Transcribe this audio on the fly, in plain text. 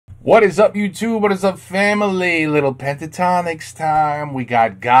What is up, YouTube? What is up, family? Little Pentatonix time. We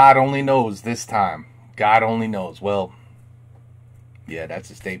got God Only Knows this time. God Only Knows. Well, yeah,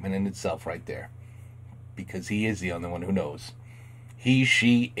 that's a statement in itself right there. Because he is the only one who knows. He,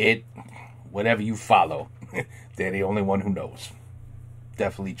 she, it, whatever you follow. They're the only one who knows.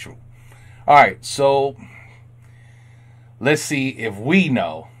 Definitely true. Alright, so let's see if we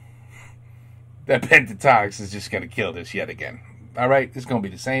know that Pentatonix is just going to kill this yet again. Alright, it's going to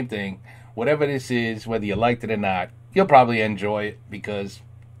be the same thing. Whatever this is, whether you liked it or not, you'll probably enjoy it because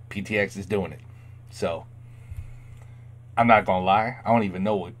PTX is doing it. So, I'm not going to lie. I don't even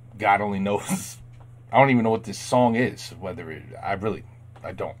know what God Only Knows. I don't even know what this song is. I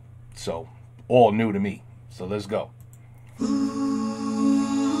don't. So, all new to me. So, let's go.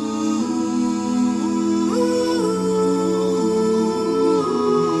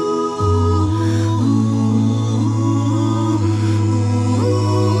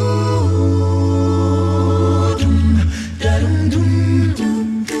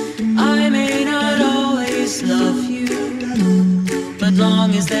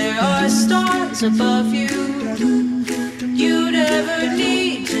 Long as there are stars above you, you never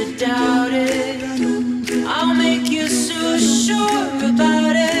need to doubt it. I'll make you so sure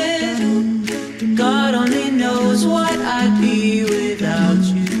about it. God only knows what I'd be without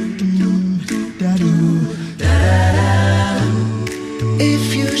you.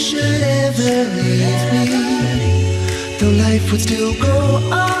 If you should ever leave me, though life would still go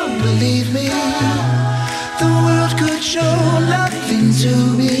on, believe me. The world could show nothing to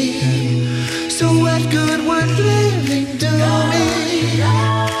me. So what good would living do me?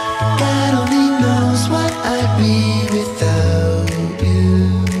 God only knows what I'd be without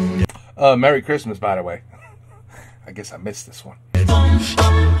you. Merry Christmas, by the way. I guess I missed this one.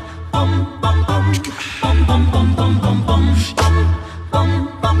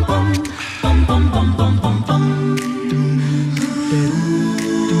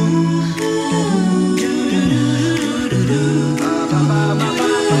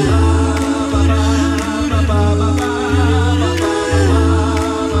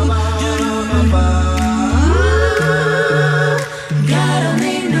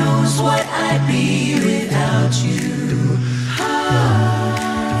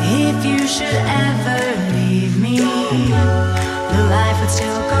 If you should ever leave me, the life would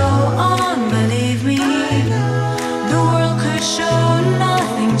still go on, believe me. The world could show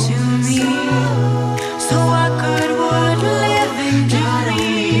nothing to me. So what good would living do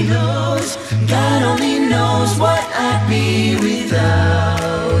me? God only knows what I'd be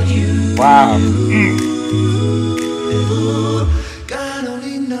without you. Wow. God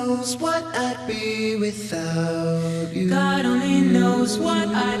only knows what I'd be without you. God only knows what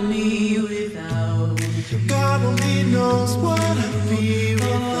I'd be without you. God only knows what I'd be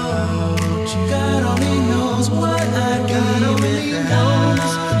without you. God only knows what I'd be without you.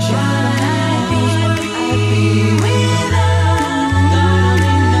 What I'd be without. God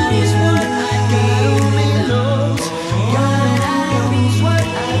only knows what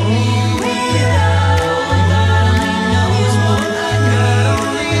I'd be without. God only knows what I'd be without. God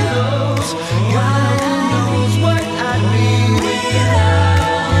only knows what I'd be without.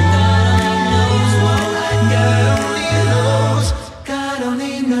 God knows what I'd be without. God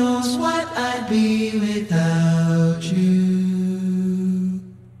only knows what I'd be without you.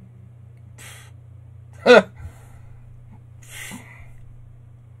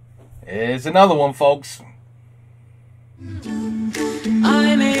 Here's another one, folks.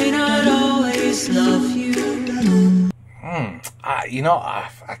 I may not always love you.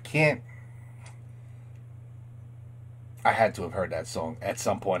 I can't. I had to have heard that song at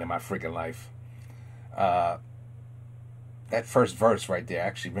some point in my freaking life. That first verse right there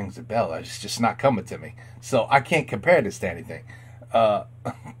actually rings a bell. It's just not coming to me. So I can't compare this to anything. I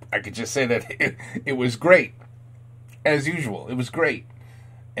could just say that it was great. As usual, it was great.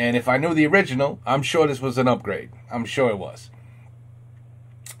 And if I knew the original, I'm sure this was an upgrade. I'm sure it was.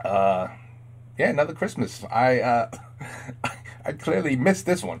 Yeah, another Christmas. I clearly missed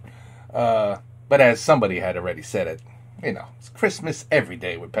this one. But as somebody had already said it, it's Christmas every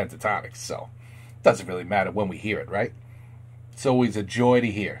day with Pentatonix, so it doesn't really matter when we hear it, right? It's always a joy to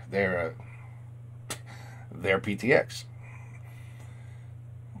hear. They're PTX.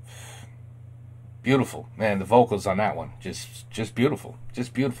 Beautiful, man. The vocals on that one, just beautiful,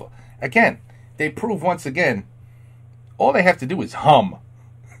 just beautiful. Again, they prove once again, all they have to do is hum,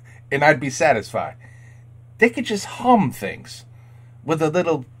 and I'd be satisfied. They could just hum things with a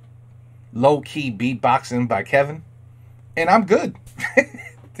little low-key beatboxing by Kevin, and I'm good.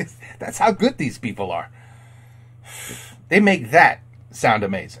 That's how good these people are. They make that sound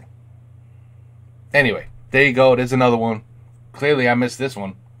amazing. Anyway, there you go. There's another one. Clearly, I missed this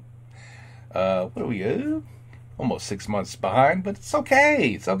one. What are we? Almost 6 months behind, but it's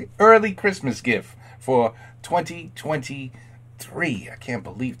okay. It's okay. Early Christmas gift for 2023. I can't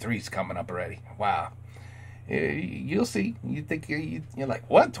believe 3's coming up already. Wow. You'll see. You think you're like,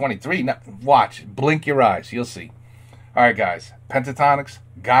 what? 23? No, watch. Blink your eyes. You'll see. All right, guys. Pentatonix.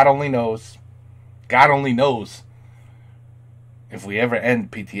 God only knows. God only knows if we ever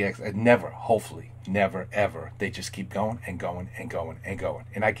end PTX. And never, hopefully, never, ever. They just keep going and going and going and going.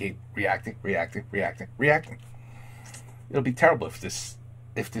 And I keep reacting. It'll be terrible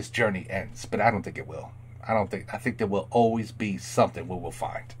if this journey ends, but I don't think it will. I think there will always be something we will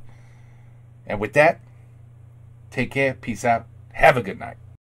find. And with that, take care, peace out, have a good night.